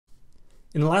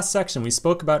In the last section, we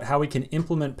spoke about how we can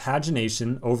implement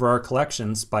pagination over our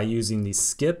collections by using the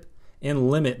skip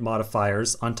and limit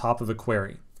modifiers on top of a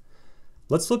query.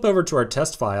 Let's flip over to our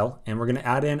test file, and we're going to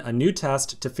add in a new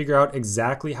test to figure out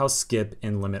exactly how skip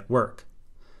and limit work.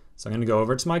 So I'm going to go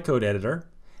over to my code editor,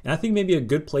 and I think maybe a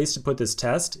good place to put this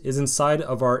test is inside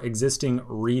of our existing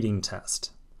reading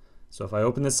test. So if I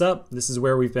open this up, this is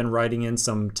where we've been writing in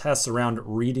some tests around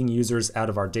reading users out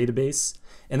of our database.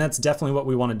 And that's definitely what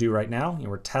we want to do right now.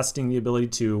 We're testing the ability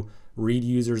to read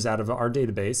users out of our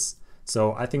database.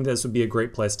 So I think this would be a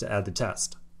great place to add the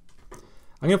test.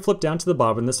 I'm going to flip down to the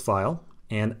bottom of this file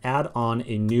and add on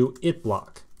a new it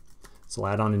block. So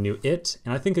I'll add on a new it.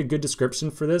 And I think a good description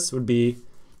for this would be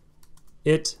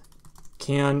it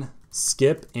can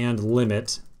skip and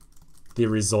limit the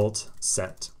result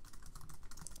set.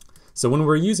 So when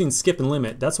we're using skip and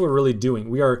limit, that's what we're really doing.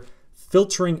 We are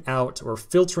filtering out or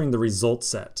filtering the result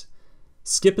set.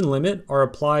 Skip and limit are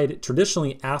applied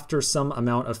traditionally after some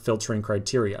amount of filtering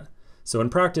criteria. So in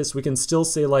practice, we can still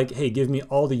say like, hey, give me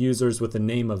all the users with the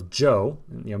name of Joe.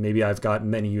 Maybe I've got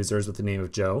many users with the name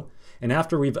of Joe. And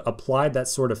after we've applied that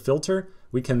sort of filter,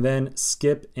 we can then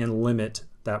skip and limit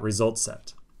that result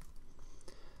set.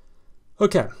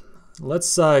 Okay.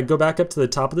 Let's go back up to the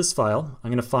top of this file.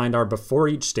 I'm going to find our before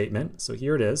each statement. So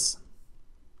here it is.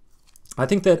 I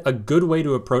think that a good way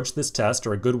to approach this test,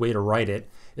 or a good way to write it,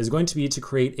 is going to be to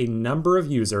create a number of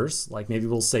users, like maybe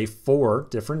we'll say 4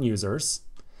 different users,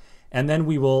 and then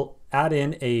we will add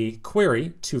in a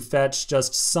query to fetch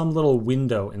just some little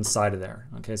window inside of there.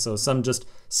 Okay, so some just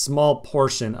small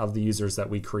portion of the users that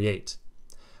we create.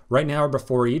 Right now, our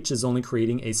before each is only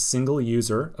creating a single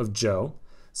user of Joe.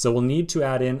 So we'll need to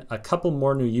add in a couple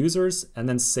more new users and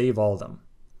then save all of them.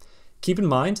 Keep in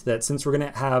mind that since we're going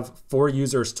to have 4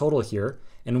 users total here,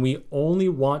 and we only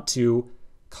want to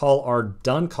call our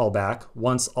done callback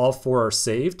once all 4 are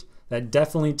saved, that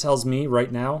definitely tells me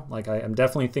right now, like I'm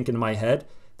definitely thinking in my head,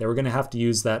 that we're going to have to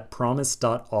use that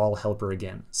promise.all helper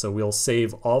again. So we'll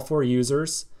save all 4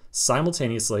 users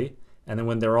simultaneously, and then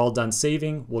when they're all done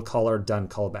saving, we'll call our done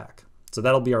callback. So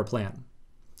that'll be our plan.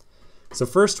 So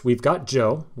first, we've got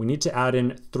Joe. We need to add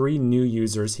in 3 new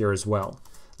users here as well.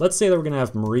 Let's say that we're going to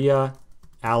have Maria,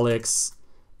 Alex,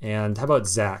 and how about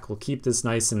Zach? We'll keep this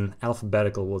nice and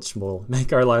alphabetical, which will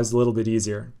make our lives a little bit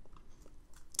easier.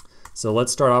 So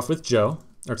let's start off with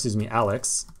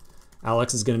Alex.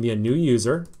 Alex is going to be a new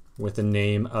user with the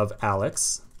name of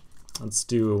Alex. Let's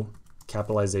do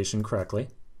capitalization correctly.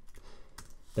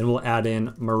 Then we'll add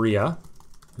in Maria,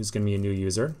 who's going to be a new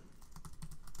user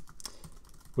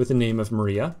with the name of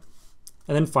Maria.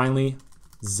 And then finally,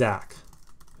 Zach,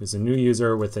 who's a new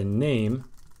user with a name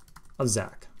of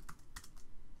Zach.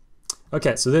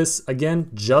 Okay, so this, again,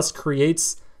 just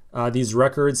creates these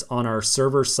records on our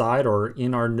server side or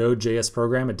in our Node.js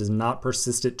program. It does not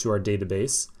persist it to our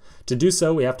database. To do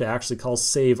so, we have to actually call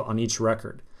save on each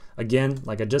record. Again,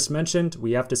 like I just mentioned,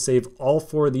 we have to save all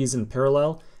 4 of these in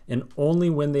parallel, and only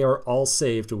when they are all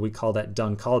saved will we call that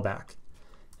done callback.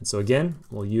 And so again,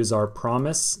 we'll use our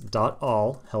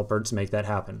promise.all helper to make that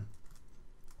happen.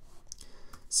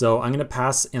 So I'm going to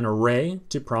pass an array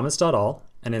to promise.all,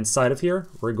 and inside of here,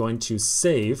 we're going to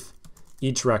save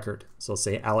each record. So I'll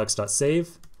say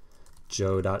alex.save,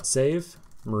 joe.save,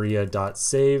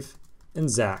 maria.save, and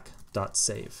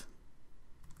zach.save.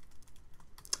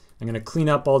 I'm going to clean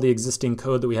up all the existing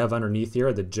code that we have underneath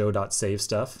here, the joe.save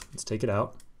stuff. Let's take it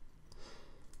out.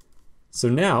 So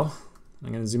now,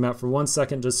 I'm going to zoom out for 1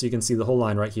 second just so you can see the whole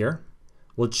line right here.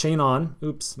 We'll chain on,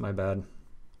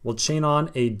 We'll chain on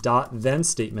a .then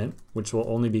statement, which will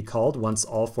only be called once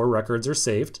all 4 records are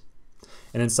saved.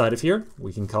 And inside of here,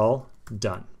 we can call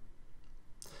done.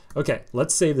 Okay,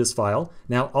 let's save this file.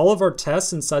 Now, all of our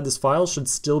tests inside this file should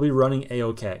still be running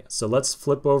A-OK. So let's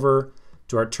flip over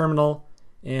to our terminal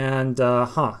and,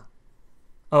 Oh,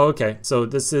 okay, so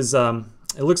this is,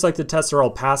 it looks like the tests are all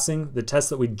passing. The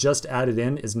test that we just added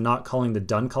in is not calling the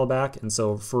done callback, and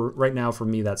so for right now, for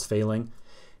me, that's failing.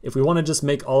 If we want to just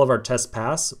make all of our tests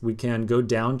pass, we can go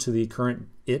down to the current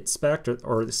it spec,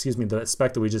 or excuse me, the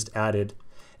spec that we just added,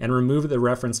 and remove the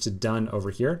reference to done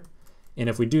over here. And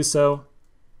if we do so,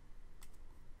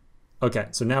 okay,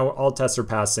 so now all tests are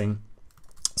passing.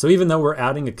 So even though we're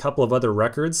adding a couple of other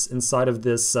records inside of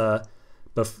this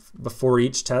before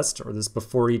each test, or this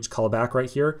before each callback right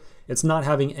here, it's not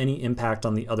having any impact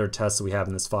on the other tests that we have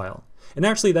in this file. And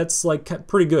actually that's like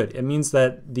pretty good. It means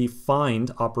that the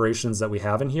find operations that we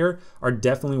have in here are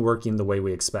definitely working the way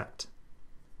we expect.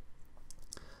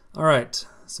 All right,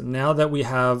 so now that we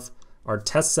have our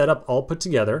test setup all put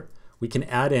together, we can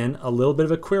add in a little bit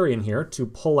of a query in here to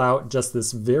pull out just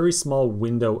this very small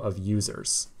window of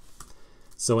users.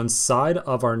 So inside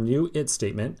of our new it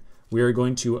statement, we are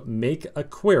going to make a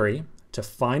query to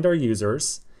find our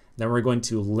users. Then we're going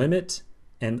to limit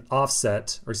and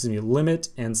limit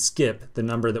and skip the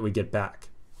number that we get back.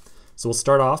 So we'll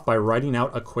start off by writing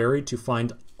out a query to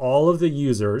find all of the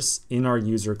users in our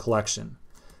user collection.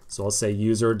 So I'll say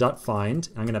user.find,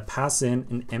 and I'm going to pass in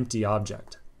an empty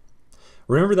object.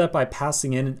 Remember that by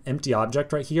passing in an empty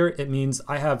object right here, it means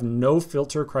I have no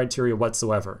filter criteria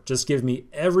whatsoever. Just give me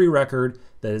every record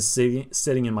that is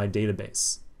sitting in my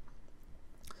database.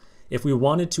 If we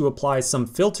wanted to apply some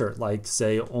filter, like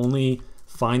say only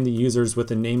find the users with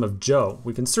the name of Joe,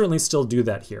 we can certainly still do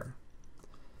that here.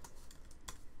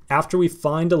 After we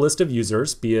find a list of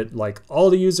users, be it like all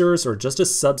the users or just a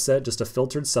subset, just a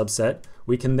filtered subset,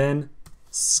 we can then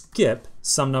skip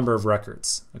some number of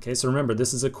records. Okay, so remember,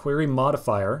 this is a query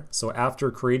modifier. So after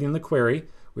creating the query,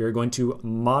 we are going to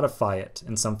modify it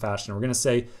in some fashion. We're going to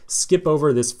say skip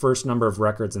over this first number of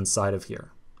records inside of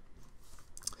here.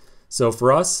 So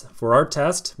for us, for our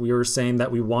test, we were saying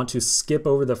that we want to skip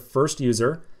over the first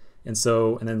user and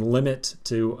then limit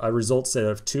to a result set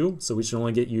of 2. So we should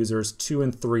only get users 2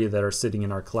 and 3 that are sitting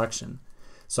in our collection.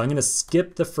 So I'm going to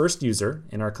skip the first user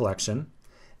in our collection,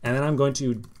 and then I'm going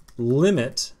to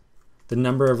limit the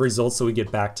number of results so we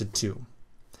get back to 2.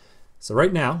 So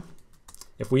right now,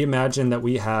 if we imagine that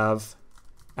we have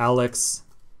Alex,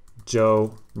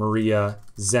 Joe, Maria,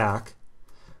 Zach,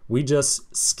 we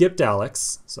just skipped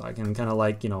Alex, so I can kind of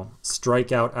like,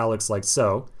 strike out Alex like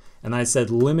so, and I said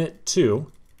limit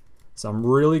 2, so I'm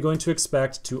really going to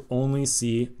expect to only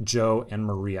see Joe and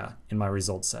Maria in my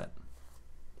result set.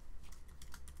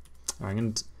 All right, I'm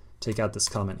going to take out this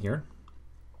comment here.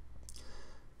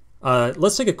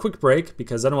 Let's take a quick break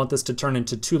because I don't want this to turn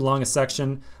into too long a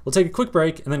section. We'll take a quick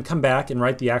break and then come back and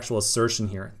write the actual assertion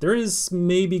here. There is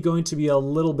maybe going to be a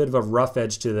little bit of a rough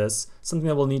edge to this, something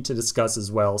that we'll need to discuss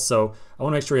as well. So I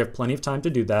want to make sure we have plenty of time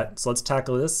to do that. So let's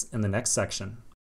tackle this in the next section.